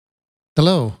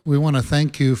Hello, we want to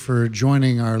thank you for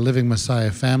joining our Living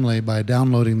Messiah family by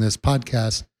downloading this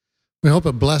podcast. We hope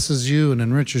it blesses you and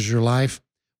enriches your life.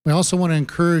 We also want to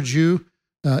encourage you,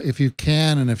 if you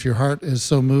can and if your heart is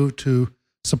so moved, to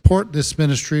support this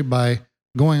ministry by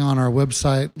going on our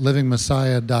website,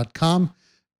 livingmessiah.com,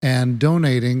 and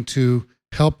donating to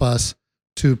help us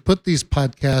to put these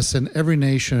podcasts in every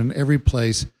nation, every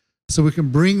place, so we can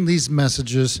bring these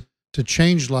messages to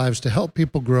change lives, to help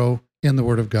people grow in the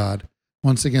Word of God.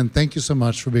 Once again, thank you so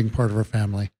much for being part of our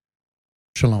family.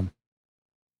 Shalom.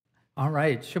 All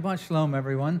right. Shabbat shalom,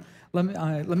 everyone.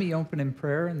 Let me open in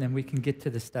prayer, and then we can get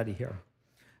to the study here.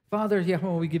 Father,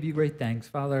 Yahweh, we give you great thanks.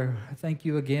 Father, thank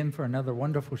you again for another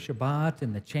wonderful Shabbat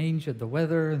and the change of the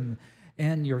weather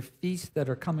and your feasts that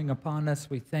are coming upon us.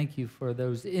 We thank you for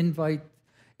those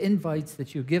invites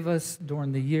that you give us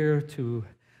during the year to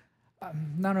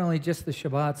not only just the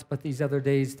Shabbats, but these other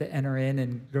days to enter in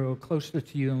and grow closer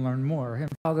to you and learn more. And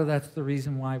Father, that's the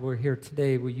reason why we're here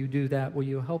today. Will you do that? Will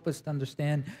you help us to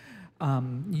understand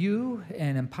you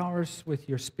and empower us with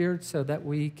your Spirit so that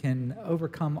we can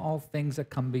overcome all things that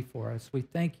come before us? We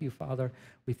thank you, Father.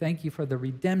 We thank you for the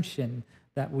redemption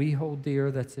that we hold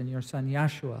dear that's in your Son,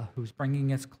 Yeshua, who's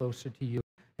bringing us closer to you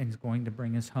and is going to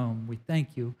bring us home. We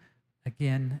thank you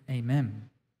again. Amen.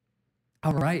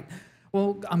 All right.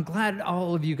 Well, I'm glad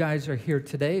all of you guys are here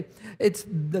today. It's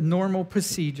the normal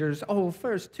procedures. Oh,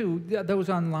 first, too, those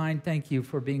online, thank you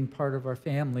for being part of our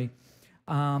family.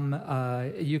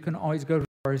 You can always go to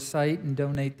our site and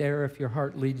donate there if your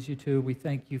heart leads you to. We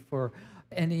thank you for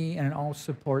any and all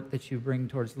support that you bring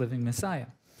towards Living Messiah.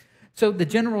 So the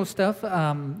general stuff,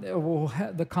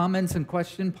 the comments and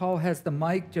question, Paul has the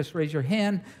mic. Just raise your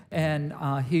hand, and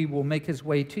he will make his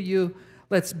way to you.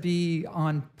 Let's be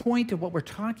on point of what we're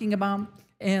talking about,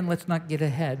 and let's not get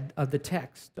ahead of the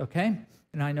text, okay?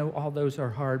 And I know all those are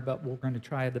hard, but we're going to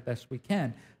try the best we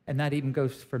can, and that even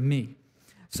goes for me.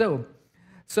 So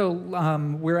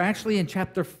we're actually in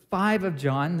chapter 5 of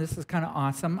John. This is kind of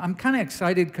awesome. I'm kind of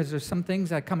excited because there's some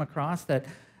things I come across that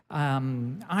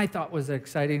I thought was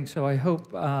exciting, so I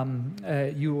hope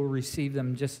you will receive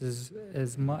them just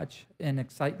as much in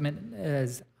excitement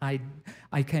as I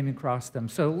came across them.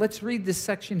 So let's read this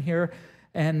section here,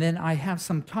 and then I have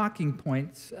some talking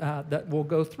points that we'll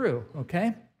go through,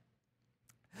 okay?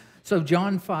 So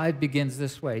John 5 begins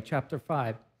this way, chapter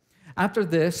 5. After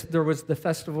this, there was the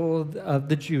festival of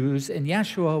the Jews, and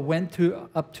Yeshua went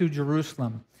up to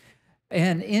Jerusalem.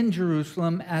 And in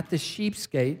Jerusalem, at the Sheep's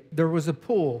Gate, there was a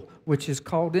pool, which is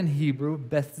called in Hebrew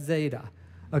Bethesda,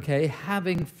 okay,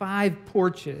 having 5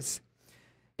 porches.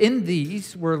 In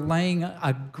these were laying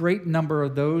a great number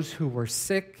of those who were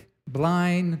sick,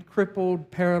 blind,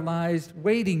 crippled, paralyzed,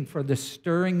 waiting for the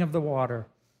stirring of the water.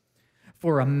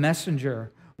 For a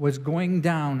messenger was going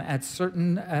down at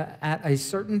a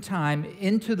certain time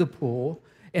into the pool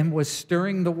and was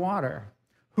stirring the water.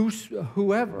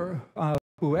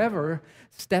 Whoever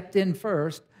stepped in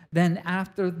first, then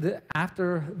after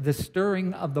the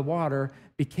stirring of the water,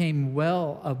 became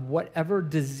well of whatever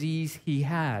disease he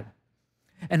had.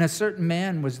 And a certain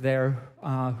man was there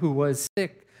who was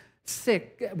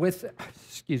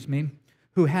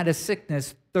who had a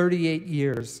sickness 38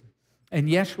 years. And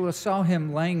Yeshua saw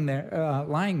him lying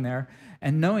there,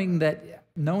 and knowing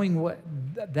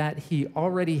that he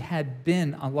already had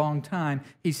been a long time,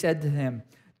 he said to him,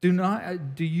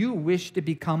 Do you wish to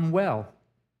become well?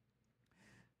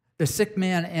 The sick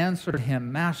man answered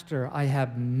him, Master, I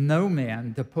have no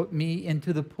man to put me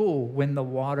into the pool when the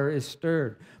water is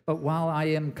stirred, but while I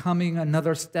am coming,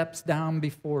 another steps down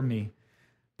before me.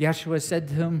 Yeshua said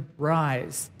to him,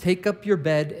 Rise, take up your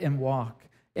bed and walk.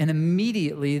 And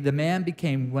immediately the man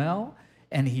became well,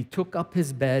 and he took up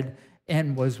his bed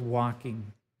and was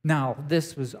walking. Now,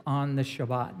 this was on the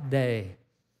Shabbat day.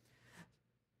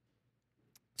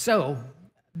 So,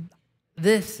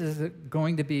 this is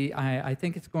going to be, I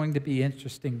think it's going to be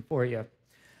interesting for you.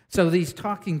 So these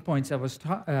talking points I was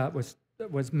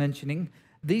mentioning,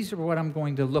 these are what I'm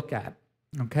going to look at,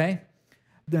 okay?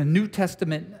 The New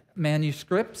Testament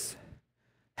manuscripts,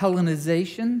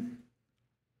 Hellenization,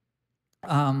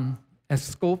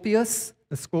 Asclepius,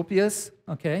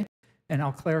 okay? And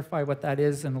I'll clarify what that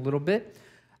is in a little bit.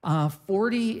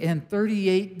 40 and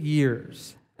 38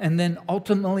 years. And then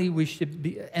ultimately we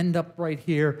should end up right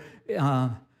here.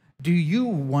 Do you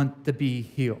want to be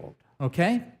healed?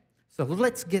 Okay? So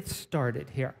let's get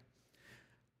started here.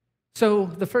 So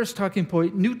the first talking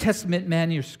point, New Testament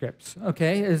manuscripts,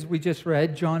 okay, as we just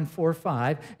read, John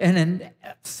 4:5. And in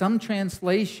some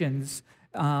translations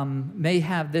may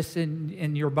have this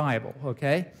in your Bible,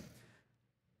 okay?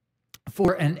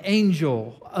 For an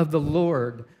angel of the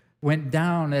Lord went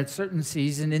down at a certain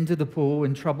season into the pool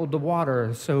and troubled the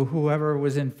water. So whoever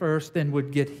was in first then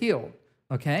would get healed.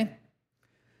 Okay?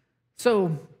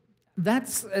 So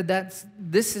this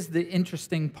is the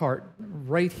interesting part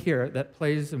right here that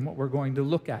plays in what we're going to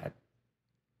look at.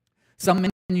 Some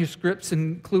manuscripts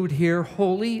include here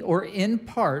wholly or in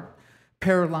part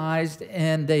paralyzed,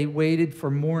 and they waited for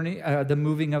the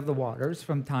moving of the waters.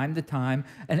 From time to time,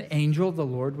 an angel of the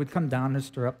Lord would come down and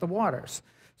stir up the waters.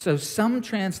 So some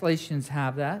translations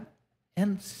have that,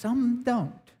 and some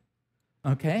don't.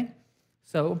 Okay?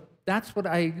 So that's what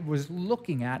I was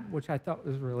looking at, which I thought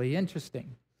was really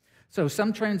interesting. So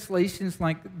some translations,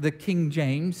 like the King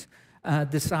James,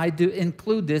 decide to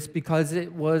include this because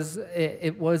it was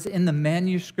in the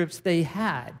manuscripts they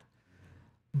had.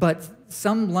 But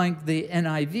some, like the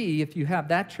NIV, if you have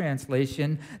that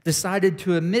translation, decided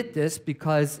to omit this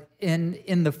because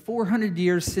in the 400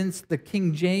 years since the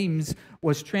King James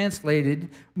was translated,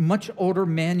 much older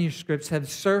manuscripts have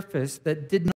surfaced that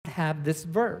did not have this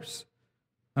verse.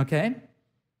 Okay?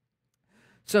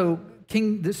 So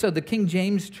the King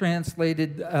James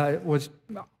translated was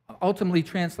ultimately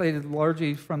translated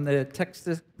largely from the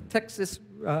Textus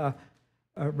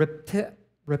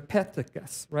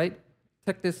Repeticus, right?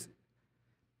 Textus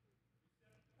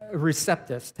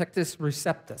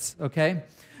Receptus, okay?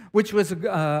 Which was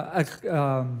a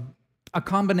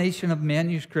combination of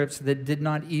manuscripts that did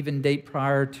not even date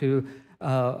prior to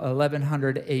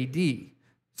 1100 AD.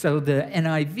 So the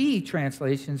NIV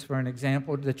translations, for an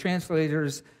example, the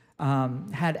translators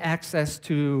had access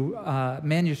to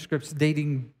manuscripts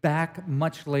dating back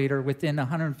much later, within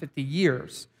 150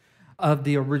 years of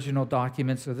the original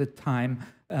documents of the time,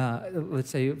 let's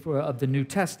say, of the New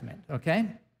Testament, okay?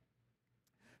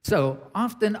 So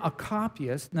often a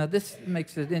copyist, now this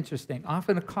makes it interesting,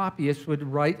 often a copyist would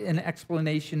write an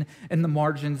explanation in the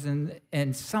margins,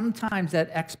 and sometimes that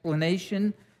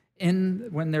explanation,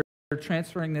 when they're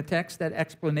transferring the text, that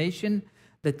explanation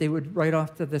that they would write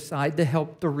off to the side to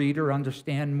help the reader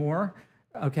understand more,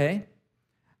 okay?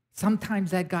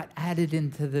 Sometimes that got added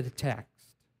into the text,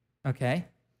 okay?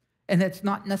 And it's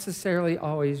not necessarily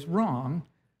always wrong,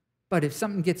 but if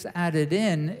something gets added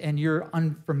in and you're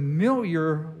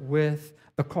unfamiliar with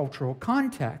the cultural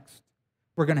context,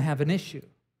 we're going to have an issue,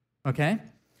 okay?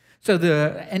 So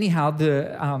the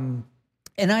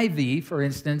NIV, for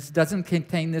instance, doesn't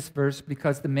contain this verse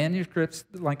because the manuscripts,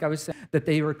 like I was saying, that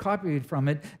they were copied from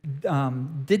it,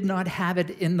 did not have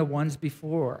it in the ones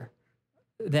before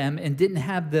them, and didn't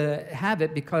have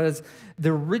it because the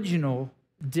original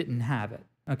didn't have it.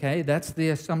 Okay, that's the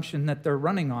assumption that they're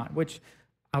running on, which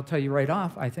I'll tell you right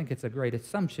off, I think it's a great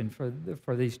assumption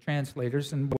for these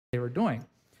translators and what they were doing.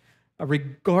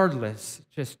 Regardless,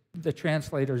 just the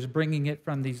translators bringing it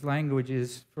from these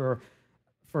languages for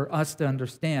us to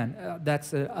understand,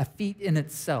 that's a feat in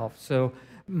itself. So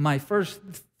my first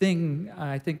thing,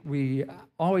 I think we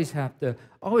always have to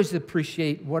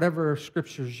appreciate whatever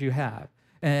scriptures you have.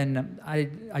 And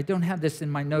I don't have this in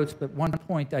my notes, but one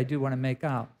point I do want to make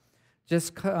out,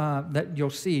 just that you'll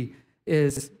see,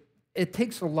 is it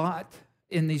takes a lot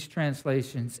in these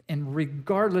translations, and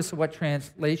regardless of what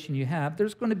translation you have,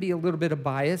 there's going to be a little bit of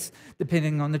bias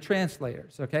depending on the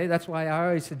translators, okay? That's why I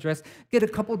always suggest get a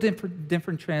couple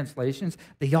different translations.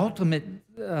 The ultimate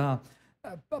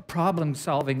problem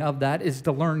solving of that is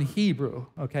to learn Hebrew,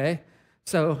 okay?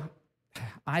 So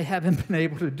I haven't been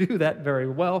able to do that very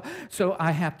well, so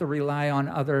I have to rely on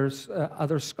other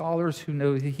scholars who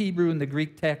know the Hebrew and the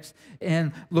Greek text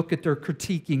and look at their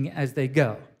critiquing as they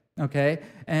go, okay?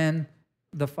 And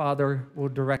the Father will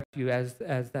direct you as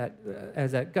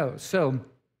that goes. So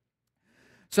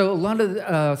a lot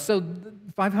of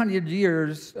 500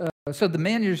 years. So the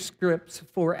manuscripts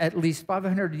for at least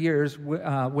 500 years,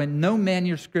 when no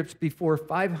manuscripts before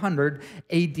 500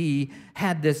 AD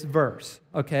had this verse.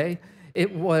 Okay,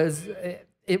 it was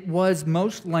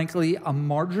most likely a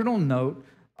marginal note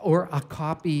or a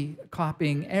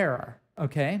copying error.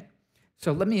 Okay,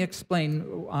 so let me explain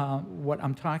what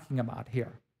I'm talking about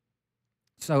here.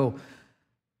 So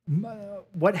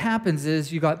what happens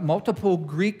is you got multiple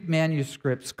Greek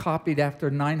manuscripts copied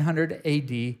after 900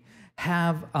 AD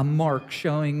have a mark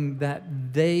showing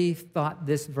that they thought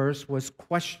this verse was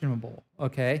questionable,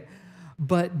 okay?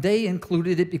 But they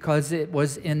included it because it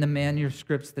was in the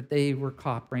manuscripts that they were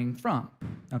copying from,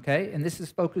 okay? And this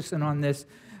is focusing on this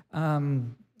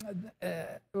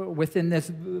within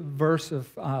this verse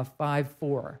of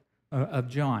 5:4 of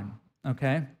John,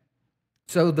 okay?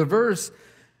 So the verse,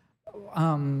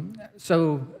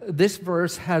 so this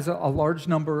verse has a large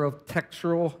number of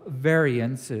textual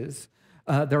variances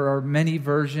There are many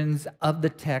versions of the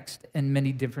text and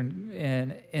many different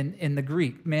in the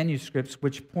Greek manuscripts,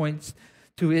 which points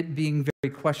to it being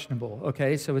very questionable,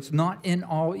 okay? So it's not in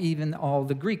even all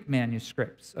the Greek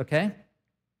manuscripts, okay?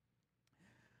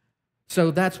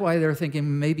 So that's why they're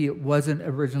thinking maybe it wasn't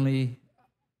originally,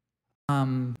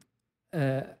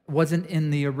 wasn't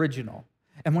in the original.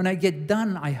 And when I get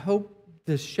done, I hope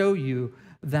to show you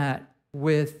that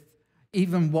with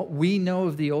even what we know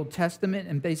of the Old Testament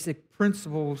and basic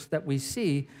principles that we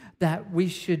see, that we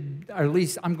should, or at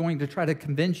least I'm going to try to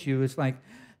convince you, it's like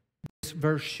this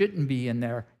verse shouldn't be in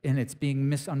there and it's being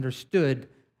misunderstood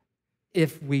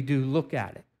if we do look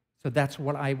at it. So that's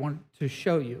what I want to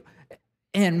show you.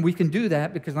 And we can do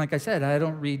that because, like I said, I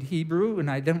don't read Hebrew and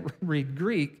I don't read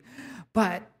Greek,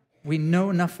 but we know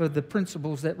enough of the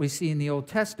principles that we see in the Old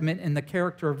Testament and the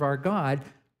character of our God,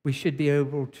 we should be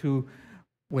able to,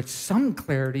 with some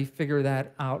clarity, figure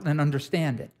that out and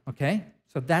understand it, okay?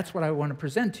 So that's what I want to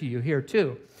present to you here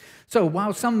too. So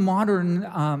while some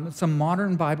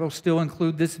modern Bibles still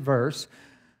include this verse,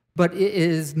 but it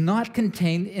is not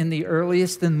contained in the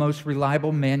earliest and most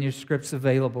reliable manuscripts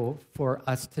available for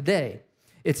us today.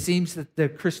 It seems that the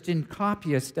Christian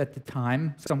copyist at the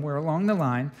time, somewhere along the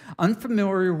line,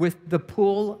 unfamiliar with the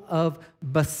pool of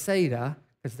Bethsaida,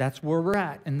 because that's where we're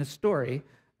at in the story,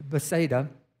 Bethsaida,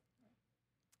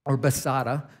 or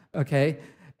Basada, okay,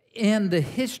 and the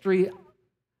history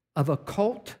of a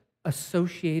cult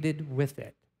associated with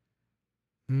it.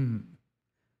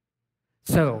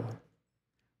 So,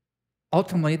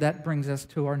 ultimately, that brings us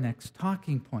to our next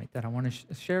talking point that I want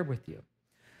to share with you.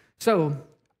 So,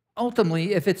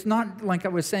 ultimately, if it's not, like I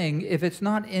was saying, if it's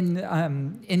not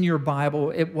in your Bible,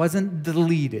 it wasn't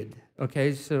deleted,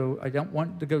 okay? So I don't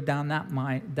want to go down that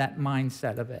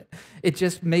mindset of it. It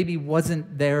just maybe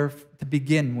wasn't there to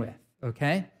begin with,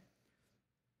 okay?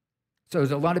 So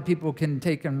a lot of people can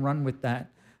take and run with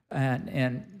that,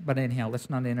 but anyhow, let's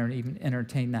not even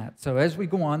entertain that. So as we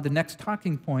go on, the next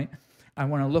talking point I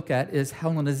want to look at is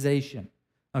Hellenization,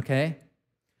 okay?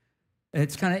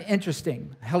 It's kind of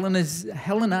interesting.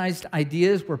 Hellenized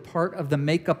ideas were part of the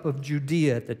makeup of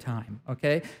Judea at the time,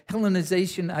 okay?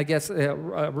 Hellenization, I guess, a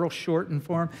real shortened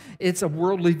form, it's a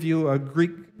worldly view, a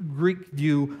Greek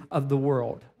view of the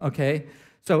world, okay?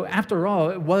 So after all,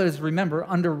 it was, remember,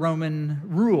 under Roman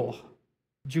rule,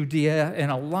 Judea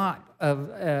and a lot of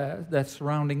the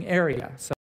surrounding area.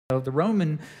 So the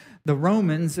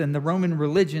Romans and the Roman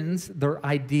religions, their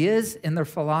ideas and their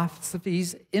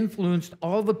philosophies influenced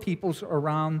all the peoples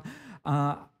around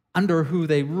under who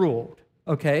they ruled,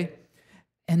 okay?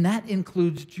 And that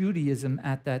includes Judaism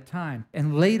at that time.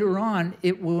 And later on,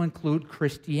 it will include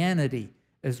Christianity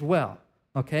as well,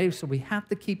 okay? So we have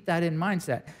to keep that in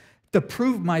mindset. To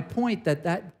prove my point that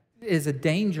that is a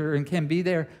danger and can be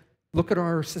there, look at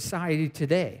our society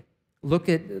today. Look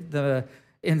at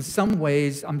in some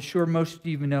ways, I'm sure most of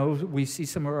you know, we see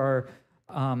some of our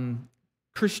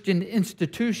Christian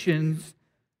institutions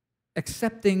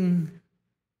accepting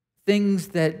things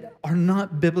that are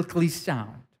not biblically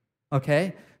sound,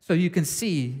 okay? So you can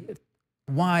see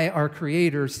why our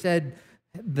Creator said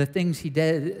the things He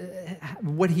did,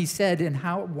 what He said, and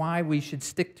why we should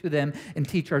stick to them and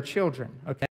teach our children,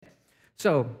 okay?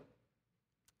 So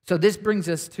this brings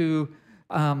us to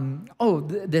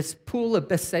this pool of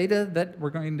Bethsaida that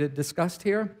we're going to discuss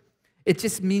here, it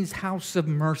just means house of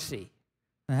mercy.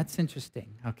 Now, that's interesting,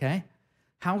 okay?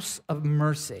 House of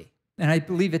mercy. And I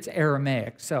believe it's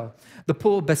Aramaic. So the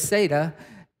pool of Bethsaida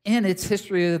and its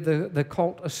history of the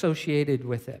cult associated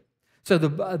with it. So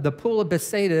the pool of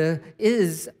Bethsaida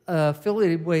is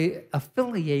affiliated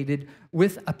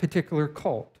with a particular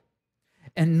cult.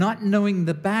 And not knowing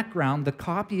the background, the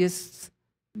copyists,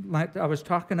 like I was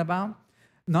talking about,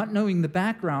 not knowing the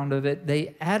background of it,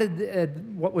 they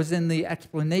added what was in the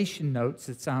explanation notes,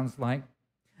 it sounds like.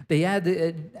 They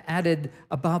added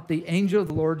about the angel of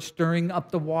the Lord stirring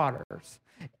up the waters.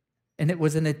 And it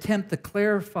was an attempt to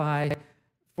clarify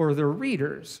for their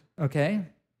readers, okay?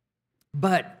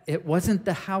 But it wasn't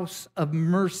the house of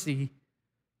mercy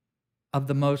of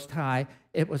the Most High.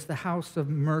 It was the house of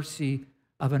mercy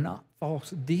of a false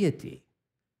deity.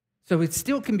 So it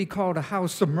still can be called a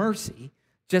house of mercy,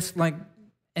 just like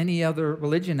any other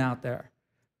religion out there.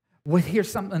 Well,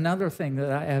 here's another thing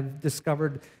that I have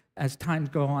discovered as times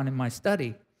go on in my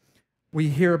study. We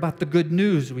hear about the good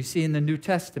news we see in the New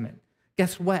Testament.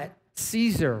 Guess what?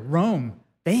 Caesar, Rome,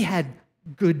 they had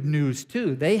good news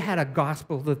too. They had a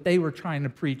gospel that they were trying to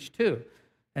preach too.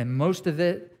 And most of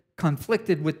it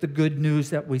conflicted with the good news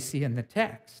that we see in the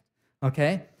text.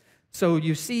 Okay? So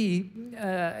you see,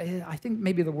 I think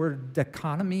maybe the word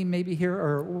dichotomy maybe here,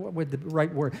 or with the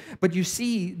right word, but you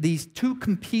see these two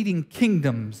competing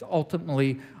kingdoms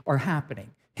ultimately are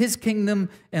happening. His kingdom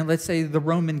and let's say the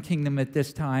Roman kingdom at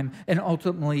this time, and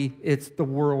ultimately it's the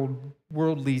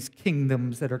worldly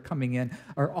kingdoms that are coming in,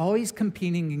 are always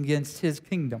competing against his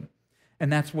kingdom.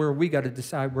 And that's where we got to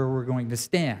decide where we're going to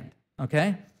stand,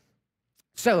 okay?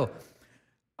 So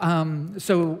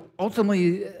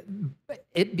ultimately,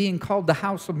 it being called the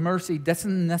house of mercy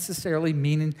doesn't necessarily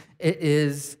mean it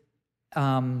is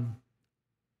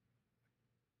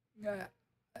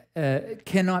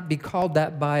cannot be called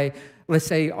that by, let's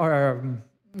say,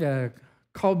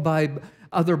 called by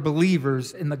other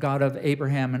believers in the God of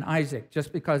Abraham and Isaac,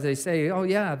 just because they say, oh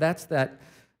yeah, that's that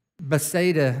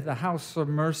Bethsaida, the house of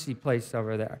mercy place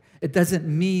over there. It doesn't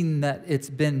mean that it's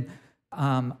been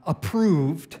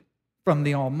approved from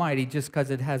the Almighty just because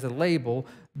it has a label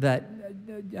that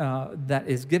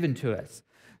is given to us.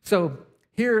 So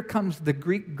here comes the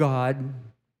Greek god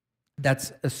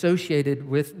that's associated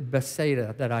with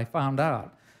Bethsaida that I found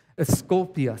out.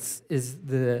 Asclepius is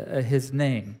his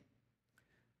name.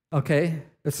 Okay,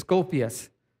 Asclepius.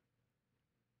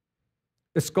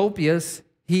 Asclepius,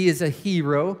 he is a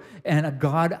hero and a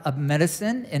god of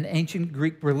medicine in ancient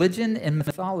Greek religion and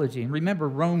mythology. And remember,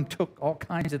 Rome took all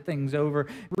kinds of things over,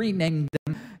 renamed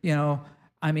them.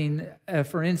 I mean,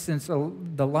 for instance, a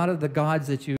lot of the gods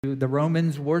that the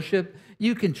Romans worship,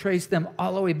 you can trace them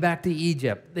all the way back to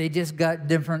Egypt. They just got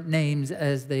different names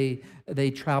as they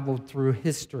traveled through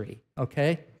history,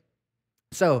 okay?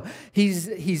 So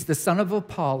he's the son of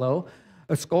Apollo.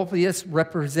 Asclepius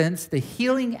represents the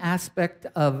healing aspect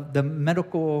of the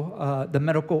medical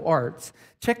arts.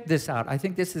 Check this out. I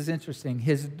think this is interesting.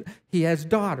 He has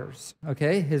daughters,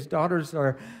 okay? His daughters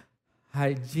are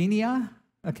Hygienia,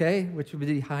 okay, which would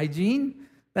be hygiene.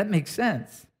 That makes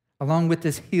sense, along with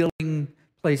this healing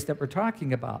place that we're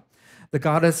talking about. The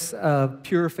goddess of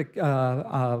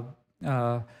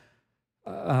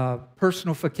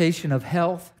personification of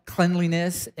health,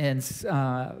 cleanliness, and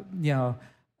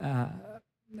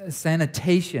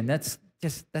sanitation. That's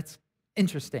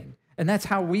interesting. And that's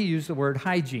how we use the word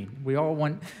hygiene. We all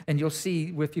want, and you'll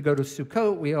see if you go to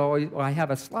Sukkot, I have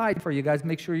a slide for you guys.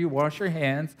 Make sure you wash your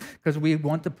hands because we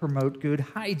want to promote good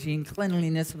hygiene,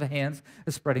 cleanliness of the hands,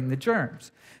 of spreading the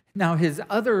germs. Now, his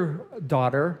other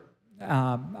daughter,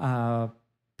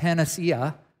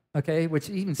 Panacea, okay, which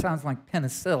even sounds like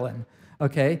penicillin,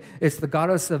 okay, it's the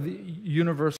goddess of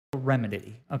universal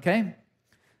remedy, okay?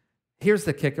 Here's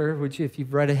the kicker, which if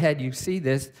you've read ahead, you see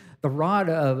this. The rod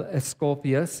of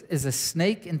Asclepius is a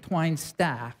snake-entwined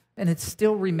staff, and it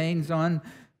still remains on.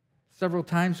 Several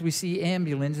times we see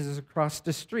ambulances across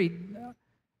the street,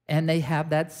 and they have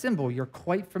that symbol. You're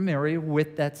quite familiar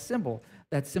with that symbol.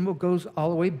 That symbol goes all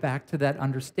the way back to that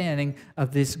understanding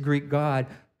of this Greek god.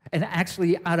 And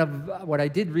actually, out of what I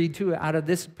did read too, out of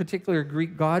this particular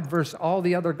Greek god versus all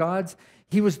the other gods,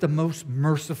 he was the most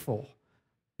merciful.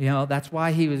 That's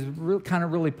why he was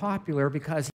really popular,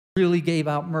 because he really gave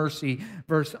out mercy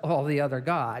versus all the other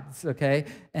gods, okay?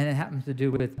 And it happens to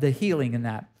do with the healing in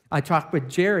that. I talked with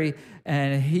Jerry,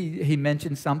 and he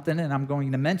mentioned something, and I'm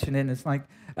going to mention it, and it's like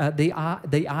the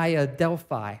eye of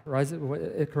Delphi, right? Is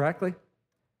it correctly?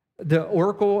 The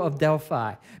oracle of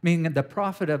Delphi, meaning the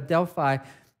prophet of Delphi.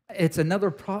 It's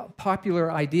another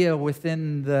popular idea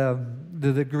within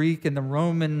the Greek and the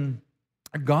Roman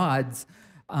gods.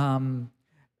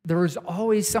 There is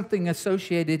always something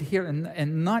associated here,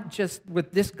 and not just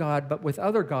with this god, but with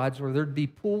other gods, where there'd be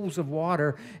pools of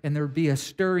water and there'd be a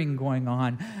stirring going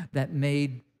on that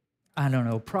made, I don't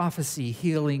know, prophecy,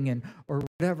 healing, or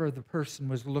whatever the person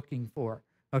was looking for,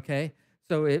 okay?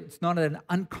 So it's not an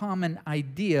uncommon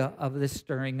idea of this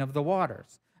stirring of the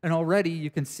waters. And already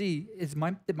you can see, did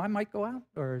my mic go out?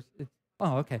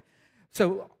 Oh, okay.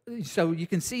 So you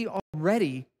can see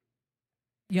already,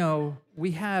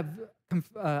 we have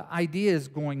ideas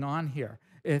going on here.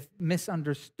 If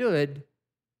misunderstood,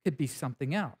 could be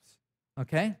something else.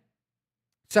 Okay.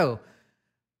 So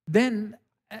then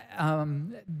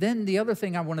the other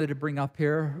thing I wanted to bring up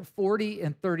here: 40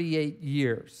 and 38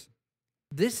 years.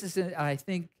 This is, I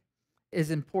think,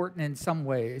 is important in some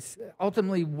ways.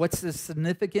 Ultimately, what's the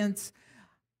significance?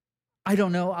 I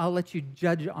don't know. I'll let you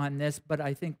judge on this, but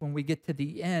I think when we get to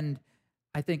the end,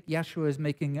 I think Yeshua is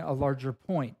making a larger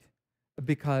point,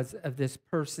 because of this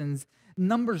person's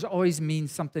numbers always mean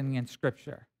something in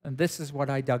Scripture. And this is what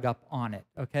I dug up on it,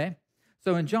 okay?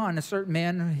 So in John, a certain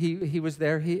man, he was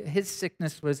there. His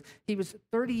sickness was, he was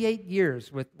 38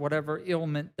 years with whatever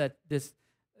ailment that this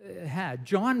had.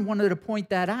 John wanted to point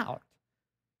that out.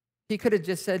 He could have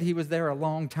just said he was there a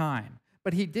long time.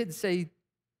 but he did say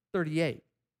 38.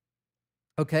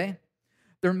 Okay?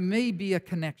 There may be a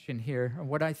connection here.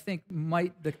 What I think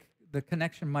the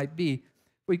connection might be,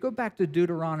 we go back to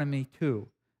Deuteronomy 2.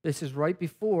 This is right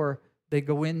before they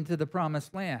go into the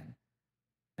promised land.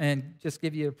 And just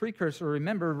give you a precursor,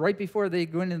 remember, right before they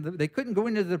go into they couldn't go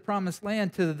into the promised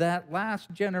land till that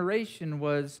last generation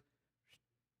was,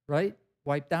 right,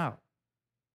 wiped out.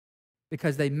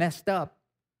 Because they messed up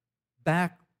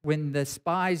back when the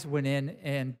spies went in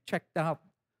and checked out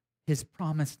his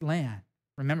promised land.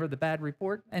 Remember the bad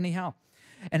report? Anyhow.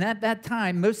 And at that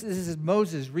time, this is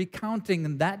Moses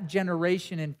recounting that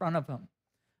generation in front of him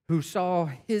who saw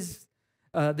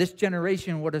this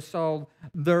generation would have saw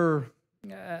their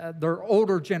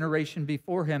older generation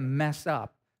before him mess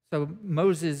up. So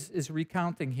Moses is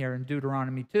recounting here in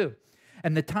Deuteronomy 2.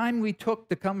 And the time we took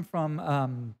to come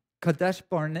from Kadesh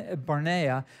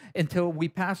Barnea until we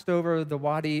passed over the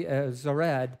Wadi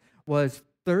Zered was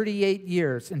 38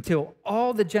 years, until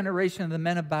all the generation of the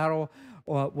men of battle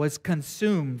was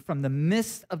consumed from the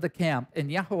midst of the camp,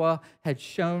 and Yahweh had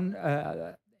shown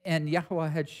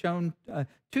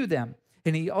to them,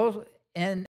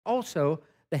 and also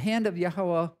the hand of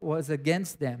Yahweh was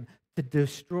against them to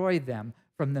destroy them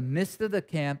from the midst of the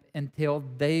camp until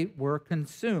they were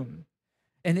consumed.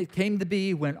 And it came to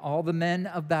be when all the men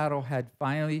of battle had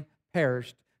finally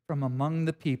perished from among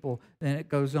the people, then it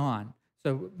goes on.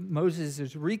 So Moses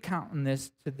is recounting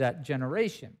this to that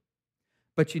generation.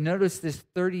 But you notice this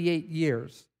 38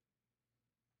 years.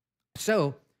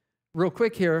 So, real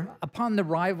quick here, upon the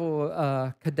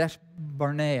rival Kadesh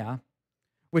Barnea,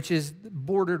 which is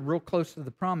bordered real close to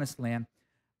the promised land,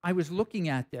 I was looking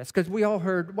at this because we all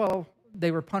heard, well,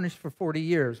 they were punished for 40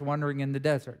 years wandering in the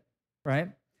desert, right?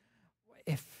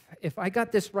 If I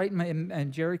got this right,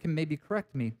 and Jerry can maybe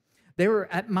correct me, they were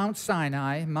at Mount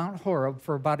Sinai, Mount Horeb,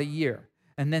 for about a year.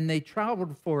 And then they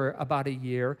traveled for about a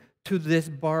year to this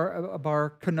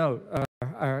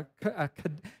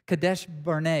Kadesh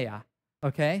Barnea,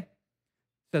 okay?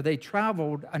 So they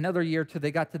traveled another year till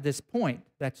they got to this point.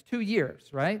 That's 2 years,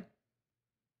 right?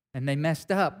 And they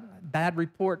messed up. Bad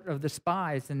report of the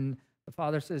spies. And the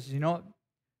father says, you know what?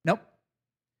 Nope.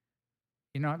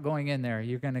 You're not going in there.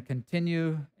 You're going to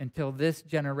continue until this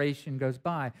generation goes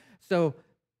by. So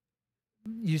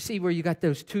you see where you got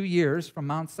those 2 years from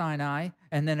Mount Sinai,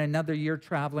 and then another year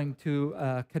traveling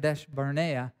to Kadesh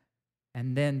Barnea,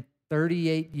 and then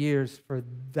 38 years for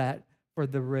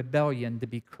the rebellion to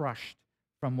be crushed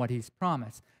from what he's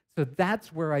promised. So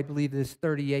that's where I believe this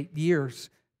 38 years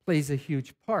plays a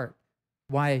huge part.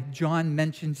 Why John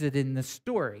mentions it in the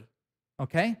story.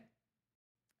 Okay?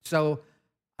 So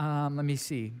let me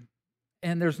see.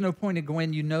 And there's no point in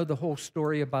going, you know the whole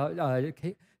story about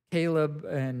Caleb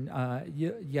and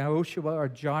Yahushua or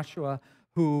Joshua,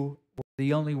 who were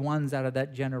the only ones out of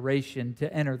that generation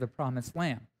to enter the promised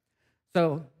land.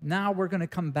 So now we're going to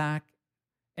come back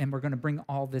and we're going to bring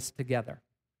all this together.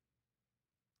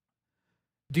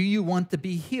 Do you want to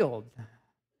be healed?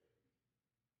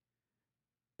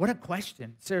 What a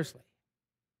question, seriously,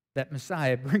 that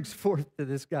Messiah brings forth to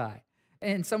this guy.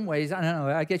 In some ways, I don't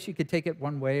know, I guess you could take it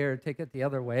one way or take it the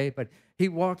other way, but he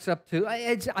walks up to,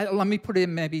 let me put it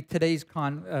in maybe today's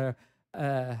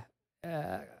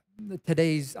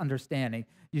today's understanding.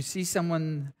 You see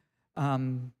someone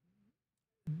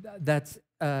that's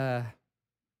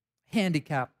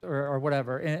handicapped or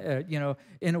whatever,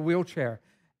 in a wheelchair,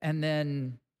 and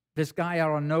then this guy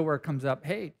out of nowhere comes up,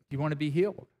 hey, do you want to be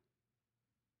healed?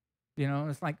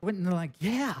 It's like, and they're like,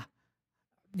 yeah.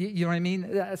 You know what I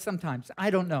mean? Sometimes. I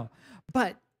don't know.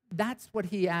 But that's what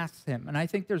he asks him. And I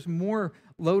think there's more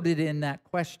loaded in that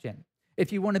question.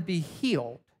 If you want to be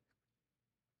healed.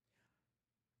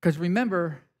 Because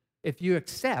remember, if you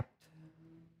accept,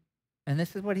 and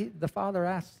this is what the Father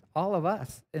asks all of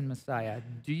us in Messiah,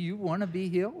 do you want to be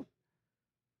healed?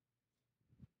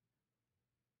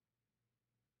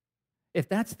 If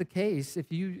that's the case,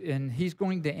 and he's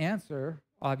going to answer,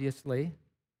 obviously,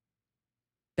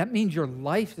 that means your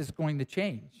life is going to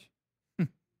change,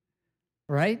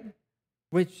 right?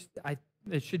 Which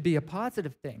it should be a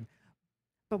positive thing.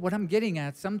 But what I'm getting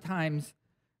at, sometimes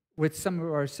with some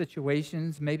of our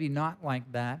situations, maybe not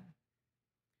like that.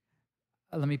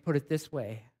 Let me put it this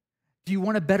way. Do you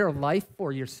want a better life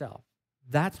for yourself?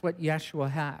 That's what Yeshua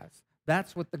has.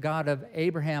 That's what the God of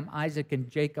Abraham, Isaac, and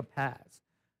Jacob has.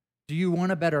 Do you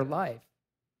want a better life?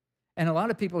 And a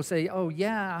lot of people say, oh,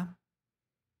 yeah,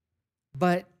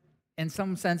 but in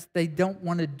some sense, they don't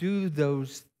want to do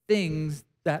those things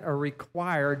that are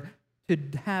required to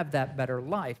have that better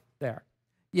life there.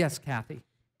 Yes, Kathy?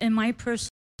 In my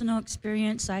personal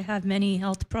experience, I have many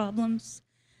health problems,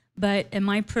 But in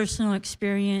my personal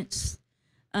experience,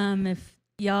 if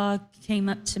Yah came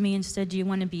up to me and said, "Do you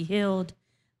want to be healed?"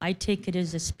 I take it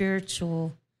as a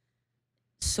spiritual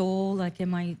soul, like in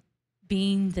my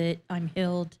being, that I'm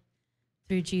healed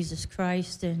through Jesus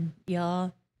Christ and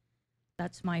Yah.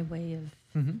 That's my way of.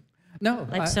 Mm-hmm. No,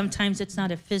 like sometimes it's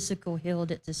not a physical healed;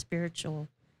 it's a spiritual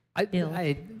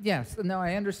healed. Yes, no,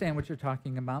 I understand what you're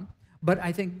talking about. But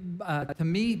I think, to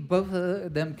me, both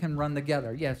of them can run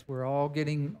together. Yes, we're all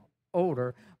getting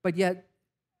older, but yet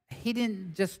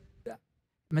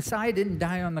Messiah didn't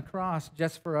die on the cross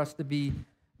just for us to be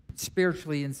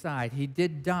spiritually inside. He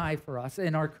did die for us,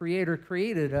 and our Creator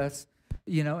created us,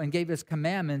 and gave us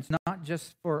commandments, not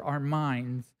just for our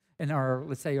minds and our,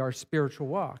 let's say, our spiritual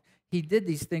walk. He did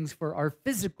these things for our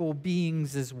physical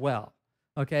beings as well.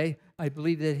 Okay? I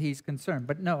believe that he's concerned.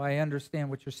 But no, I understand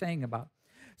what you're saying about.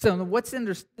 So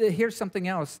here's something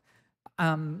else.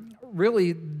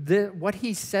 Really, what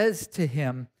he says to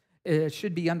him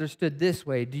should be understood this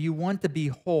way. Do you want to be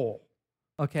whole?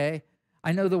 Okay?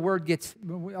 I know the word gets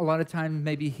a lot of times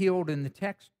maybe healed in the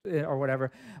text or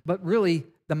whatever, but really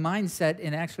the mindset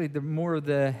and actually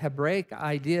the Hebraic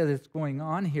idea that's going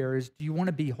on here is, do you want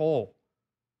to be whole?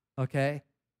 Okay?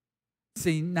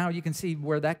 See, now you can see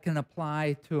where that can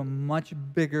apply to a much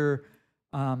bigger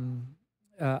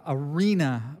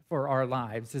arena for our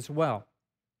lives as well.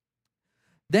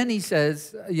 Then he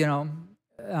says,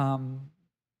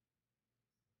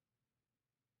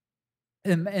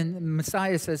 and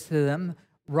Messiah says to them,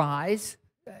 rise.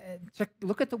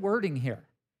 Look at the wording here.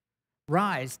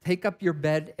 Rise, take up your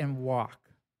bed and walk.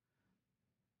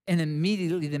 And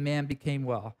immediately the man became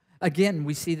well. Again,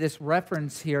 we see this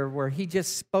reference here where he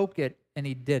just spoke it and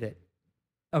he did it.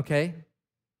 Okay?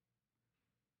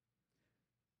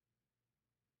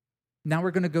 Now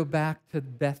we're going to go back to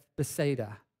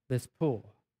Bethsaida, this pool.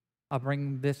 I'll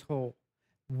bring this whole.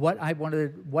 What I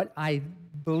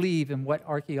believe and what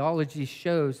archaeology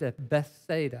shows that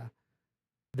Bethsaida,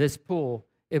 this pool,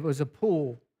 it was a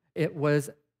pool. It was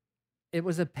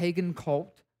a pagan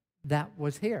cult that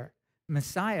was here.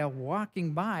 Messiah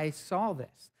walking by saw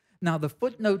this. Now, the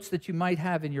footnotes that you might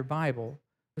have in your Bible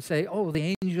would say, oh,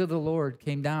 the angel of the Lord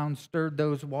came down, stirred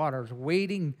those waters,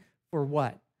 waiting for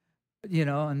what?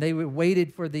 And they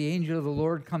waited for the angel of the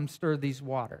Lord come stir these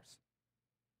waters.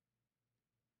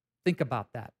 Think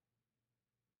about that.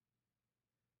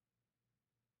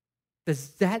 Does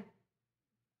that,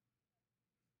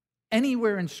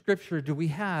 anywhere in Scripture do we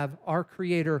have our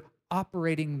Creator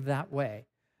operating that way?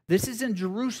 This is in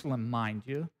Jerusalem, mind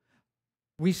you.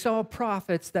 We saw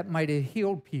prophets that might have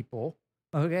healed people,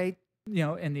 okay,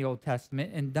 in the Old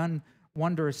Testament and done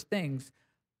wondrous things.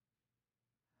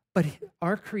 But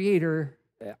our Creator,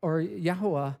 or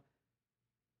Yahweh,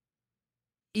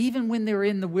 even when they were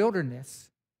in the wilderness,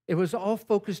 it was all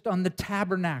focused on the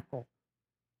tabernacle.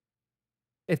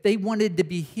 If they wanted to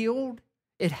be healed,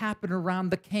 it happened around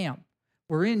the camp.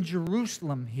 We're in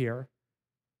Jerusalem here.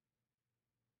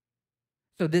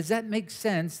 So does that make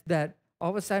sense that all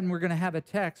of a sudden we're going to have a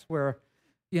text where,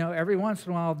 every once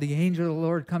in a while the angel of the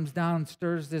Lord comes down and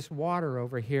stirs this water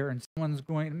over here and someone's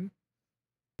going,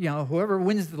 whoever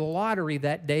wins the lottery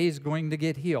that day is going to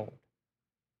get healed?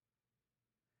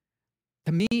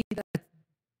 To me, that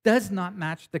does not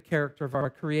match the character of our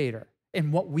Creator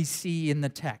and what we see in the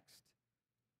text.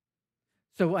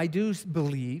 So I do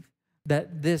believe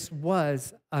that this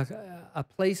was a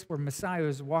place where Messiah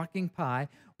was walking by,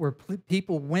 where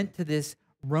people went to this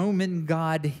Roman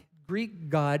god, Greek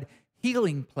god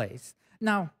healing place.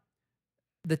 Now,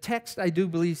 the text I do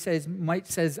believe says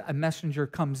a messenger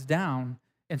comes down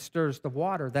and stirs the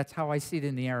water. That's how I see it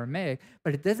in the Aramaic.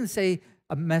 But it doesn't say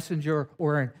a messenger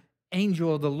or an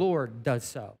angel of the Lord does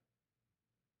so.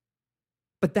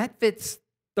 But that fits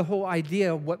the whole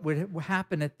idea of what would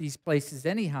happen at these places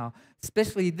anyhow,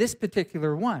 especially this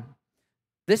particular one.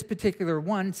 This particular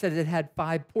one said it had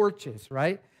 5 porches,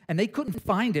 right? And they couldn't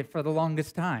find it for the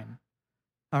longest time,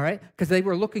 all right? Because they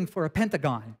were looking for a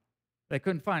pentagon. They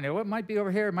couldn't find it. Well, it might be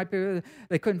over here. It might be over there.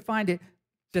 They couldn't find it.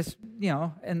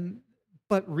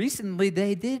 But recently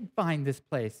they did find this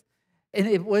place. And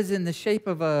it was in the shape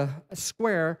of a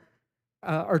square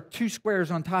or 2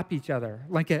 squares on top of each other,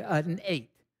 like an 8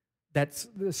 that's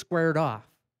squared off.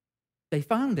 They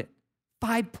found it.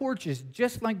 5 porches,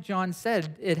 just like John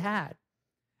said it had.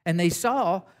 And they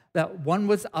saw that one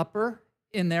was upper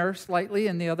in there slightly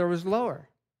and the other was lower.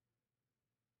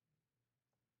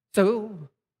 So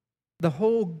the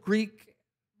whole Greek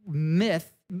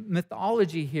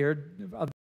mythology here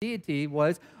of deity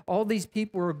was all these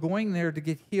people were going there to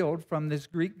get healed from this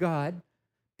Greek god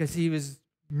because he was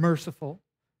merciful.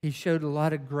 He showed a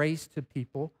lot of grace to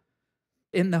people.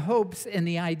 in the hopes, and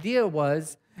the idea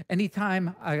was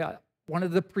anytime one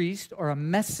of the priests or a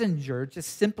messenger,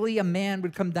 just simply a man,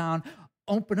 would come down,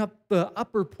 open up the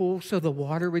upper pool so the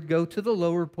water would go to the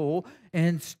lower pool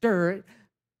and stir it,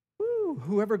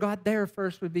 whoever got there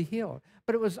first would be healed.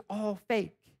 But it was all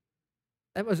fake.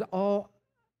 That was all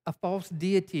a false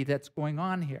deity that's going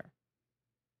on here.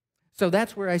 So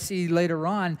that's where I see later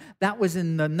on, that was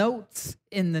in the notes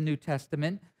in the New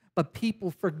Testament, but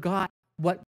people forgot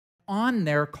what on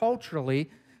there culturally,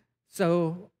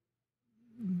 so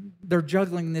they're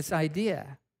juggling this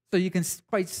idea. So you can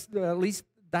at least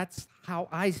that's how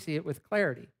I see it with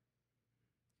clarity.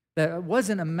 That it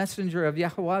wasn't a messenger of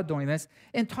Yahweh doing this.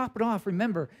 And top it off,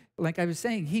 remember, like I was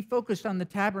saying, he focused on the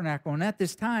tabernacle. And at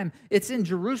this time, it's in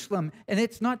Jerusalem. And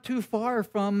it's not too far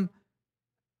from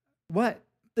what?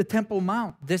 The Temple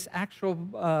Mount, this actual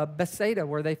Bethsaida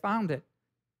where they found it.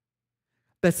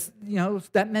 But,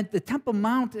 that meant the Temple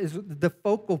Mount is the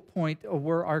focal point of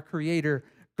where our Creator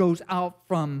goes out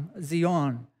from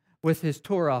Zion with his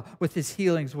Torah, with his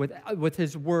healings, with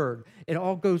his word. It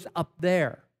all goes up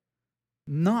there.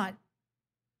 Not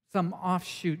some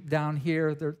offshoot down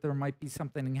here. There might be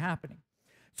something happening.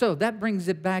 So that brings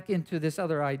it back into this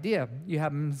other idea. You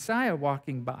have Messiah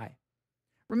walking by.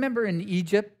 Remember in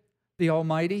Egypt, the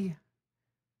Almighty,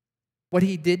 what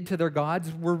he did to their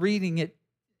gods? We're reading it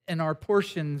in our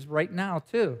portions right now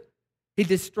too. He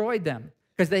destroyed them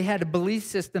because they had a belief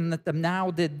system that the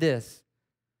now did this,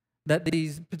 that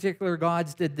these particular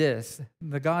gods did this.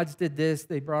 The gods did this.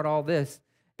 They brought all this.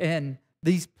 And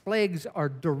these plagues are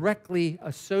directly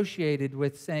associated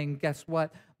with saying, guess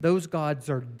what? Those gods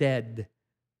are dead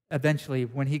eventually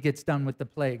when he gets done with the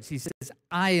plagues. He says,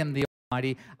 I am the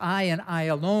Almighty. I and I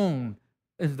alone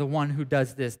is the one who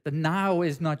does this. The now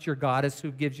is not your goddess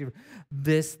who gives you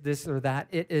this or that.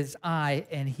 It is I.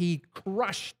 And he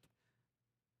crushed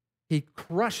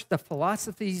the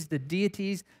philosophies, the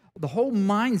deities, the whole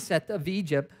mindset of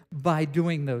Egypt by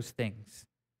doing those things.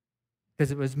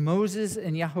 Because it was Moses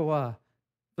and Yahweh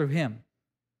through him.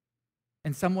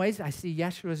 In some ways, I see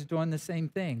Yeshua's doing the same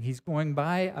thing. He's going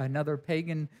by another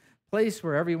pagan place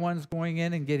where everyone's going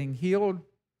in and getting healed,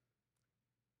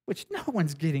 which no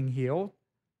one's getting healed.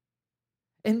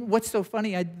 And what's so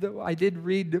funny, I did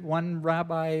read one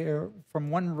rabbi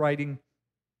from one writing,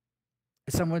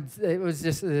 it was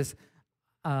just this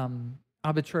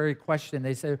arbitrary question.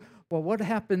 They say, well, what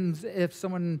happens if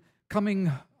someone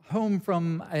coming home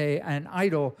from an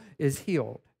idol is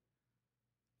healed?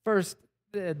 First,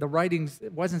 the writings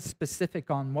wasn't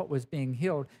specific on what was being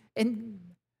healed. And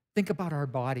think about our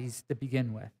bodies to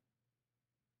begin with.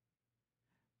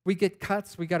 We get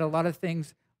cuts, we got a lot of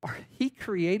things. He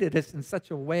created us in such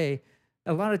a way,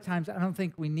 a lot of times I don't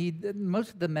think we need,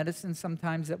 most of the medicine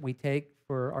sometimes that we take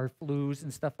for our flus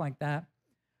and stuff like that,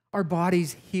 our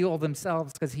bodies heal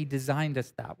themselves because he designed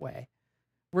us that way.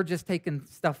 We're just taking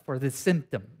stuff for the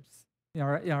symptoms. All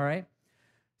right?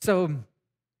 So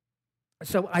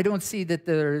I don't see that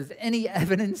there's any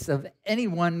evidence of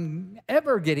anyone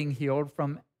ever getting healed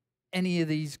from any of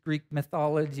these Greek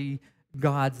mythology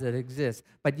gods that exist.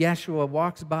 But Yeshua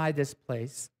walks by this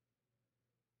place.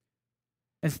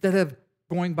 Instead of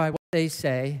going by what they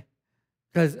say,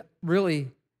 because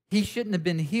really, he shouldn't have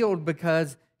been healed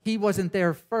because he wasn't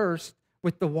there first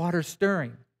with the water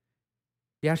stirring.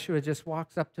 Yeshua just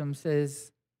walks up to him and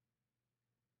says,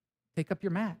 take up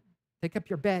your mat, take up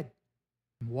your bed,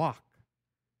 and walk.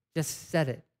 Just said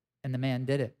it, and the man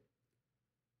did it.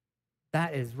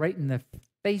 That is right in the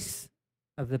face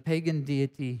of the pagan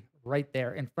deity right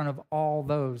there in front of all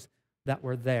those that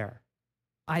were there.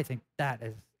 I think that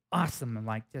is awesome. And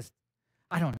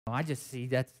I don't know, I just see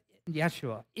that's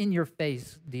Yeshua, in your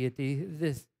face deity.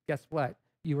 This, guess what?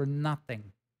 You are nothing.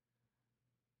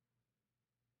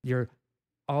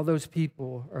 All those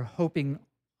people are hoping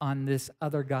on this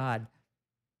other God,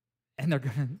 and they're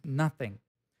going to nothing.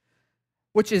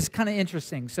 Which is kind of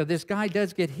interesting. So this guy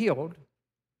does get healed,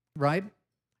 right?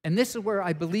 And this is where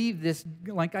I believe this,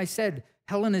 like I said,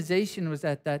 Hellenization was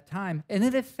at that time, and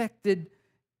it affected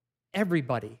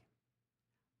everybody.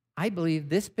 I believe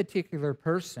this particular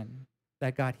person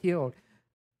that got healed,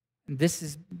 and this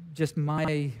is just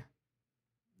my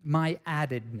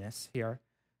addedness here,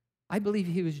 I believe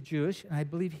he was Jewish, and I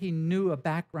believe he knew a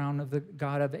background of the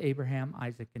God of Abraham,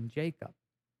 Isaac, and Jacob.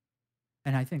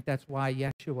 And I think that's why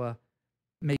Yeshua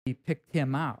maybe picked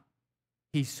him out.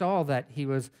 He saw that he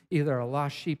was either a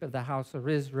lost sheep of the house of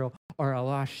Israel or a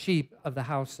lost sheep of the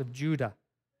house of Judah.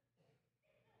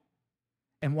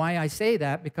 And why I say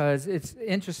that, because it's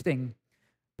interesting.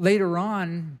 Later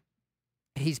on,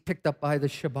 he's picked up by the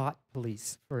Shabbat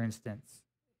police, for instance.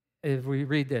 If we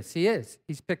read this,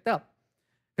 he's picked up.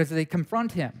 because they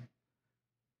confront him.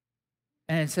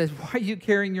 And it says, why are you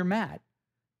carrying your mat?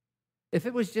 If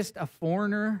it was just a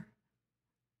foreigner,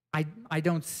 I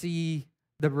don't see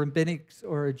the rabbinics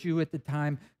or a Jew at the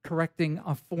time correcting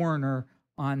a foreigner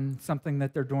on something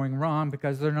that they're doing wrong,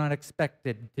 because they're not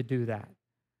expected to do that.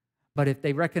 But if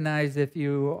they recognize if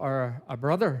you are a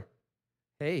brother,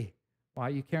 hey, why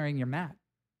are you carrying your mat?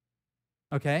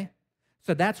 Okay?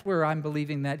 So that's where I'm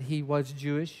believing that he was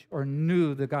Jewish or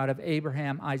knew the God of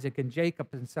Abraham, Isaac, and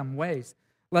Jacob in some ways.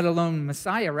 Let alone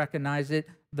Messiah recognized it,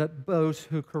 that those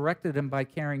who corrected him by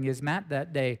carrying his mat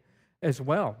that day as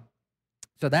well.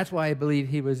 So that's why I believe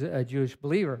he was a Jewish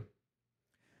believer.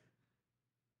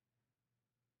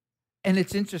 And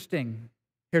it's interesting.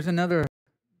 Here's another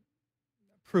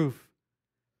proof.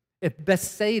 If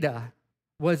Bethsaida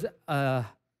was a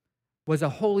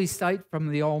holy site from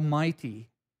the Almighty,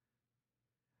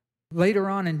 later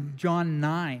on in John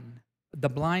 9, the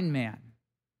blind man,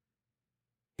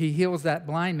 he heals that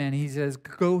blind man. He says,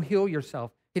 go heal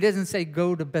yourself. He doesn't say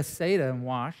go to Bethsaida and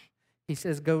wash. He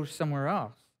says go somewhere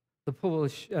else. The pool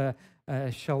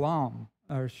of Shalom.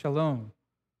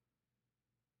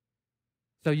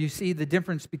 So you see the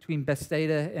difference between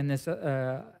Bethsaida and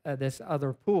this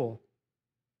other pool.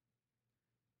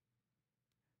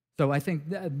 So I think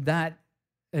that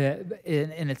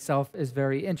in itself is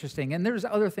very interesting. And there's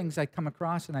other things I come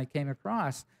across and I came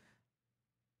across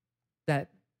that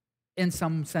in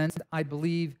some sense I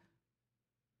believe,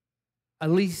 at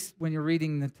least when you're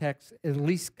reading the text, at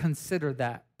least consider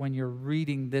that when you're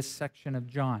reading this section of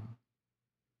John.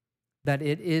 That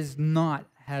it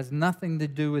has nothing to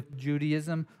do with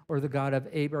Judaism or the God of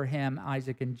Abraham,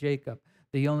 Isaac, and Jacob.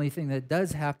 The only thing that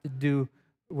does have to do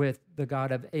with the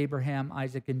God of Abraham,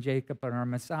 Isaac, and Jacob and our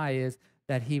Messiah is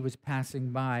that he was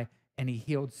passing by and he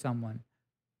healed someone.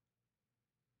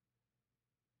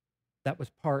 That was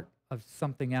part of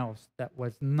something else that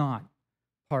was not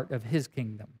part of his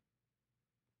kingdom.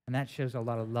 And that shows a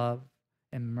lot of love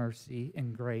and mercy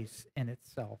and grace in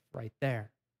itself right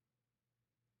there.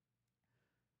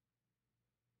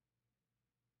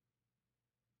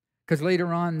 Because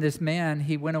later on, this man,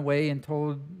 he went away and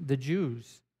told the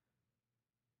Jews.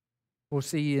 We'll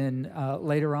see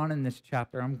later on in this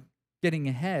chapter. I'm getting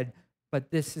ahead,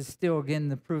 but this is still, again,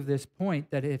 to prove this point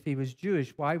that if he was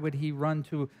Jewish, why would he run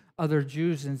to other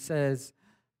Jews and says,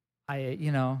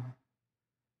 I'm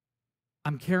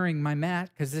carrying my mat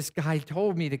because this guy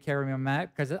told me to carry my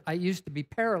mat because I used to be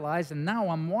paralyzed and now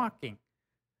I'm walking.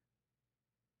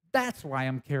 That's why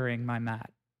I'm carrying my mat.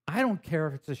 I don't care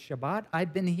if it's a Shabbat.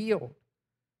 I've been healed.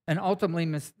 And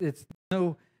ultimately,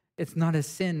 it's not a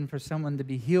sin for someone to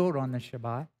be healed on the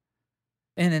Shabbat.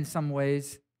 And in some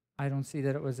ways, I don't see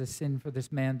that it was a sin for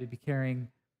this man to be carrying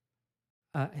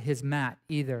his mat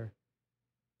either.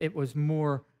 It was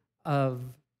more of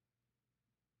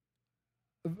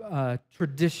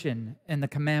tradition and the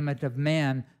commandment of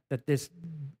man that this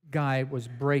guy was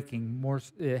breaking.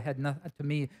 It had nothing, to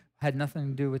me, had nothing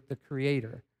to do with the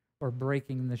Creator or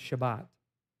breaking the Shabbat.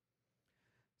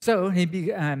 So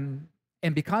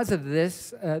and because of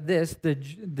this,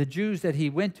 the Jews that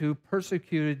he went to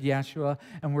persecuted Yeshua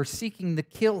and were seeking to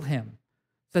kill him.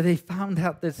 So they found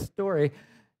out this story.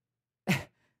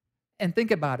 And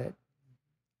think about it.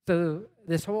 So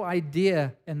this whole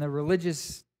idea and the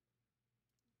religious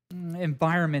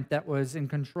environment that was in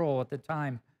control at the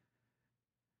time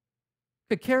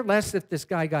could care less if this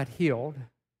guy got healed.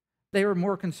 They were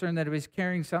more concerned that he was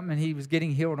carrying something and he was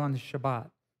getting healed on the Shabbat.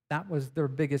 That was their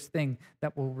biggest thing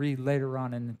that we'll read later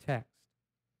on in the text.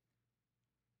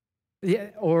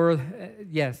 Yeah, or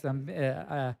yes,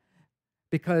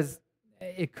 because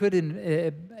it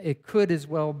could as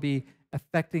well be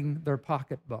affecting their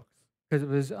pocketbooks, because it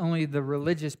was only the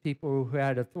religious people who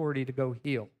had authority to go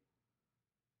heal.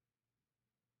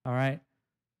 All right?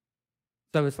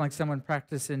 So it's like someone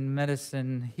practicing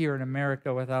medicine here in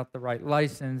America without the right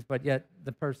license, but yet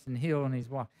the person healed and he's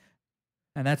walking.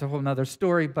 And that's a whole other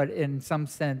story, but in some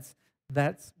sense,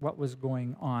 that's what was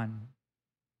going on.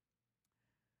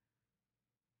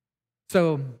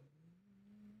 So,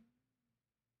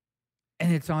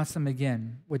 and it's awesome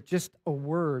again. With just a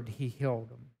word, he healed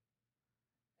them.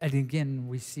 And again,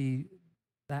 we see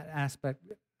that aspect,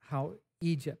 how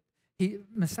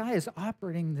Messiah is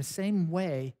operating the same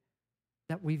way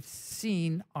that we've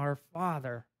seen our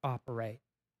Father operate,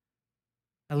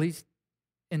 at least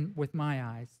with my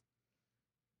eyes.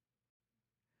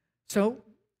 So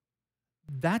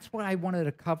that's what I wanted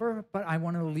to cover, but I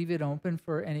want to leave it open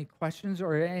for any questions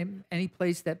or any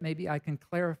place that maybe I can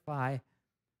clarify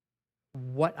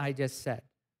what I just said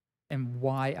and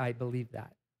why I believe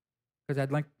that. Because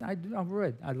I'd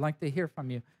like to hear from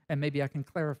you, and maybe I can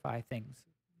clarify things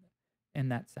in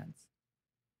that sense.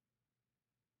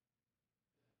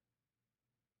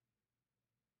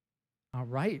 All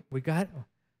right, we got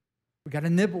a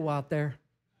nibble out there.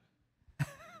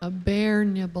 A bare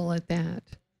nibble at that.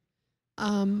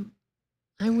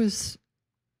 I was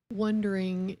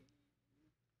wondering,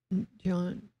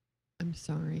 John, I'm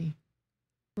sorry.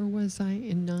 Where was I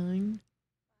in 9?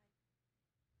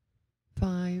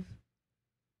 5.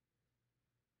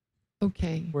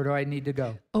 Okay. Where do I need to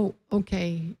go? Oh,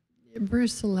 okay.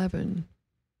 Verse 11.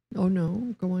 Oh,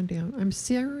 no. Go on down. I'm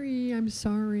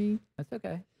sorry. That's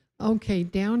okay. Okay,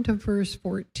 down to verse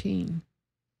 14.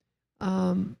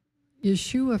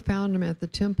 Yeshua found him at the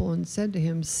temple and said to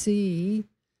him, "See,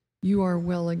 you are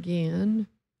well again.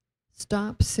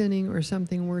 Stop sinning or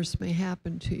something worse may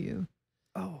happen to you."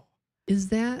 Oh.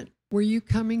 Were you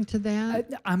coming to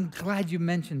that? I'm glad you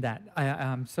mentioned that.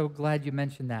 I'm so glad you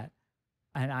mentioned that.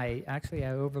 And I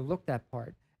overlooked that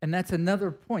part. And that's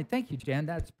another point. Thank you, Jan.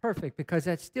 That's perfect, because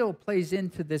that still plays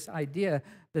into this idea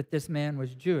that this man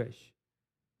was Jewish.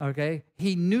 Okay?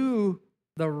 He knew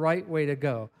the right way to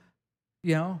go.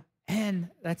 And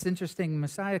that's interesting.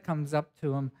 Messiah comes up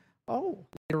to him. Oh,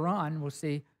 later on, we'll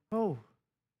see, oh,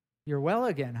 you're well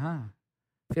again, huh?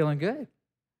 Feeling good.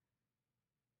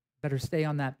 Better stay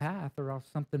on that path, or else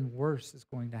something worse is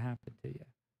going to happen to you.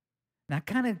 And that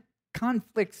kind of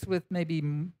conflicts with maybe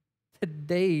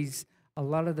today's, a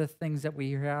lot of the things that we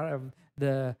hear out of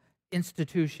the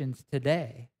institutions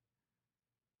today.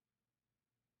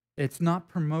 It's not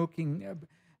promoting,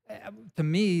 to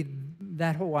me,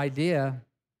 that whole idea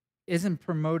isn't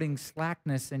promoting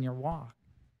slackness in your walk.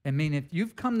 I mean, if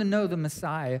you've come to know the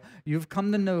Messiah, you've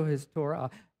come to know his Torah,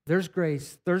 there's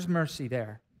grace, there's mercy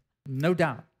there, no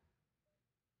doubt.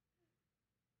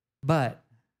 But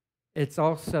it's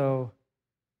also,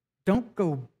 don't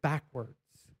go backwards,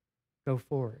 go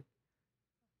forward.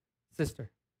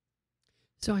 Sister.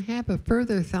 So I have a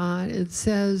further thought. It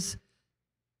says,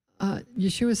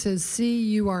 Yeshua says, "See,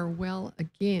 you are well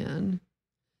again.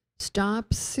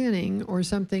 Stop sinning or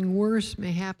something worse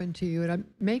may happen to you." It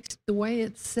makes, the way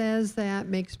it says that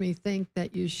makes me think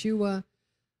that Yeshua,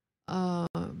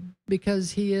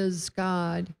 because he is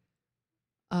God,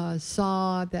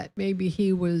 saw that maybe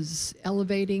he was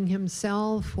elevating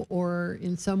himself or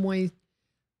in some way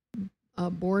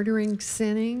bordering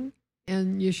sinning,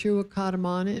 and Yeshua caught him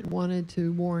on it and wanted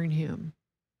to warn him.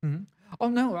 Mm-hmm. Oh,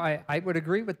 no, I would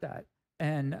agree with that.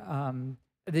 And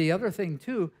the other thing,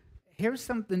 too, here's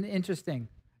something interesting.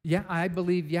 Yeah, I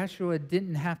believe Yeshua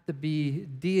didn't have to be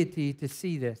deity to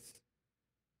see this,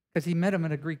 because he met him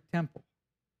at a Greek temple.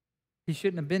 He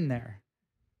shouldn't have been there.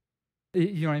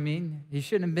 You know what I mean? He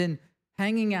shouldn't have been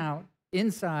hanging out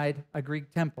inside a Greek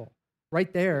temple.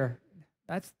 Right there,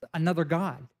 that's another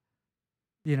god,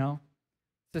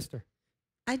 Sister.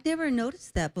 I'd never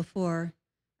noticed that before.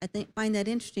 I find that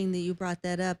interesting that you brought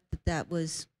that up, that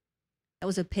was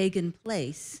a pagan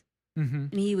place. Mm-hmm.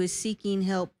 And he was seeking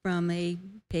help from a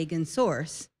pagan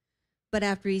source. But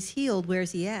after he's healed,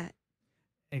 where's he at?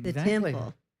 Exactly. The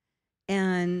temple.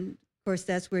 And of course,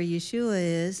 that's where Yeshua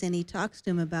is, and he talks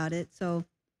to him about it. So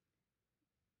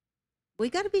we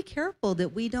got to be careful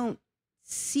that we don't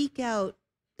seek out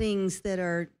things that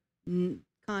are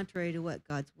contrary to what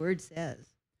God's word says.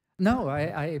 No,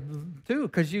 I too,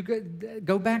 because you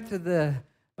go back to the,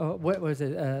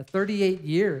 38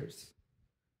 years,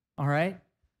 all right?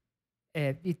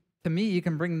 And to me, you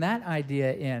can bring that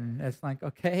idea in. It's like,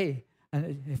 okay,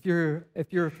 if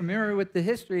you're familiar with the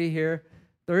history here,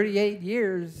 38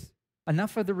 years,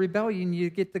 enough of the rebellion, you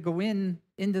get to go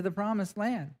into the promised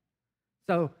land.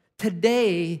 So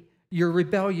today, your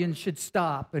rebellion should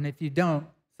stop, and if you don't,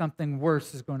 something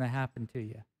worse is going to happen to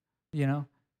you,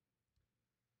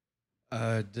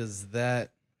 Does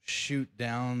that shoot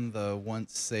down the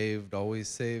once saved, always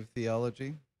saved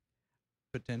theology,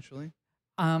 potentially?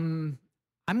 I'm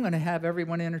going to have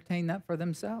everyone entertain that for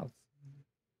themselves.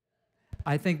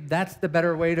 I think that's the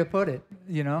better way to put it,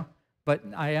 But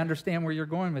I understand where you're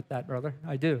going with that, brother.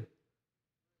 I do.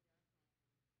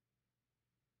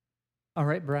 All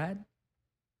right, Brad.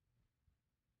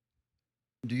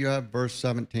 Do you have verse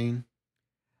 17?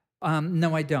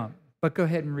 No, I don't. But go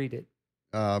ahead and read it.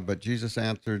 But Jesus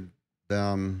answered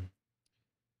them,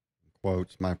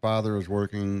 quotes, "My Father is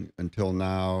working until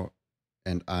now,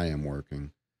 and I am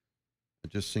working." It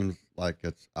just seems like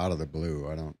it's out of the blue.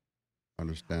 I don't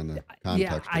understand the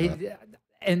context of that.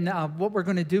 And what we're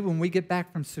going to do when we get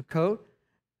back from Sukkot,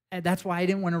 and that's why I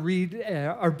didn't want to read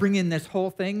or bring in this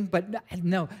whole thing, but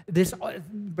no,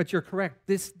 but you're correct.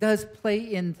 This does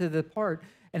play into the part,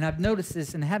 And I've noticed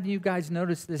this, and have you guys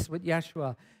noticed this with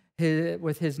Yeshua,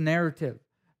 with his narrative?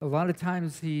 A lot of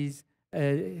times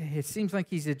it seems like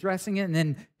he's addressing it, and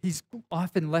then he's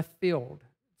off in left field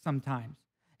sometimes.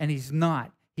 And he's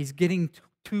not. He's getting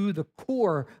to the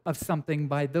core of something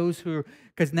by those who,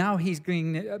 because now he's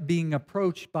being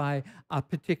approached by a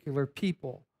particular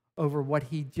people over what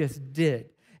he just did.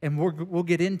 And we'll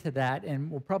get into that,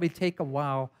 and we'll probably take a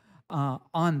while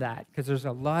on that, because there's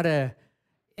a lot of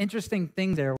interesting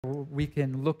things there we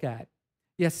can look at.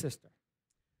 Yes, sister.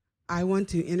 I want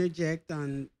to interject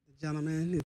on the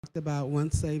gentleman who talked about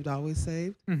once saved, always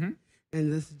saved. Mm-hmm.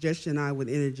 And the suggestion I would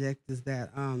interject is that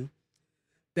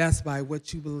that's by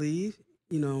what you believe.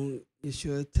 You know,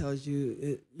 Yeshua tells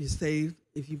you you're saved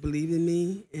if you believe in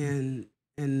me,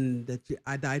 and that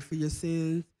I died for your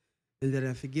sins, and that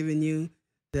I've forgiven you.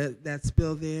 That's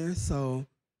still there. So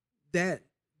that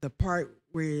the part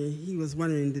where he was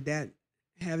wondering, did that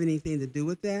have anything to do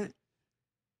with that?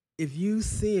 If you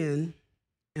sin,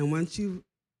 and once you've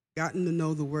gotten to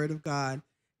know the Word of God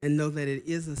and know that it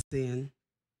is a sin,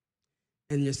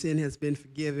 and your sin has been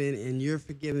forgiven, and you're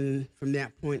forgiven from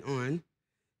that point on,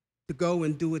 to go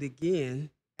and do it again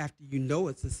after you know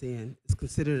it's a sin is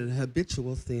considered a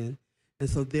habitual sin. And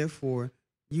so therefore,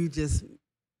 you just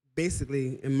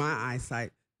basically, in my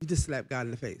eyesight, you just slapped God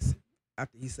in the face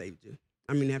after he saved you.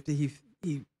 I mean, after he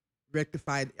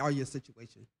rectified all your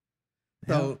situation.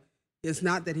 So it's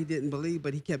not that he didn't believe,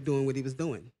 but he kept doing what he was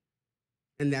doing.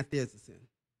 And that there's a sin.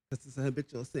 Because it's a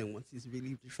habitual sin once he's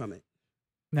relieved you from it.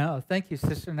 No, thank you,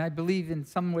 sister. And I believe in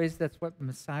some ways that's what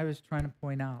Messiah is trying to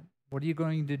point out. What are you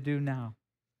going to do now?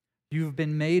 You've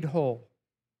been made whole.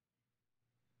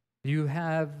 You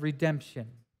have redemption.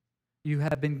 You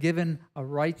have been given a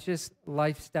righteous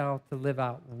lifestyle to live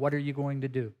out. What are you going to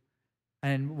do?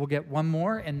 And we'll get one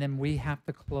more, and then we have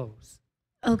to close.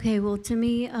 Okay, well, to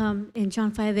me, in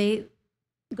John 5:8,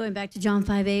 going back to John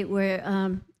 5:8, where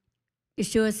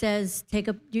Yeshua says,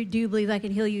 do you believe I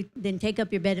can heal you? Then take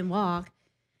up your bed and walk.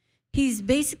 He's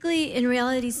basically, in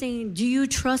reality, saying, do you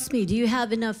trust me? Do you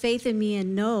have enough faith in me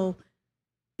and know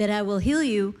that I will heal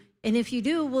you? And if you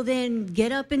do, well, then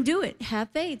get up and do it.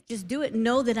 Have faith. Just do it.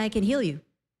 Know that I can heal you.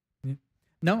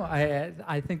 No,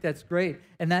 I think that's great.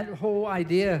 And that whole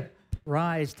idea,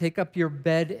 rise, take up your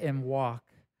bed and walk.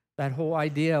 That whole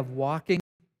idea of walking,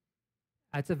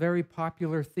 that's a very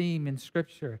popular theme in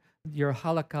Scripture. Your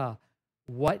halakha,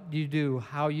 what you do,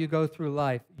 how you go through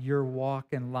life, your walk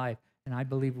in life. And I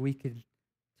believe we could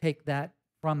take that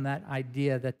from that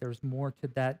idea that there's more to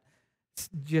that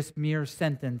just mere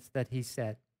sentence that he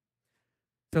said.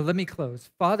 So let me close.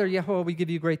 Father, Yahweh, we give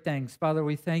you great thanks. Father,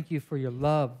 we thank you for your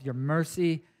love, your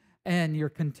mercy, and your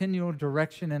continual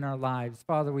direction in our lives.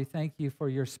 Father, we thank you for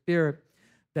your Spirit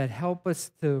that help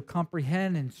us to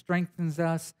comprehend and strengthens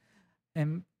us.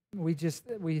 And we just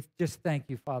thank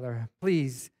you, Father.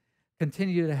 Please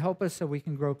continue to help us so we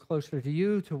can grow closer to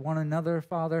you, to one another,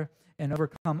 Father, and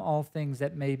overcome all things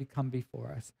that may come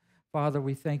before us. Father,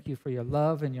 we thank you for your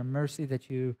love and your mercy that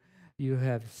you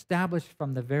have established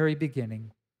from the very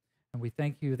beginning. And we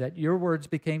thank you that your words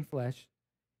became flesh.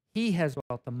 He has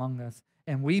dwelt among us.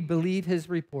 And we believe his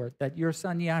report that your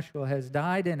son Yahshua has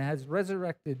died and has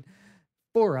resurrected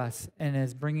for us and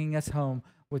is bringing us home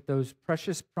with those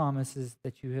precious promises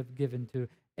that you have given to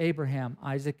Abraham,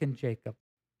 Isaac, and Jacob.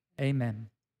 Amen.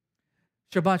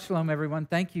 Shabbat shalom, everyone.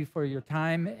 Thank you for your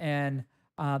time. And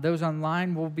those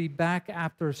online will be back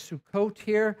after Sukkot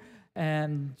here.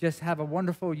 And just have a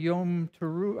wonderful Yom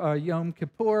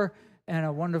Kippur and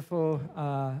a wonderful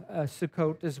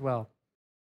Sukkot as well.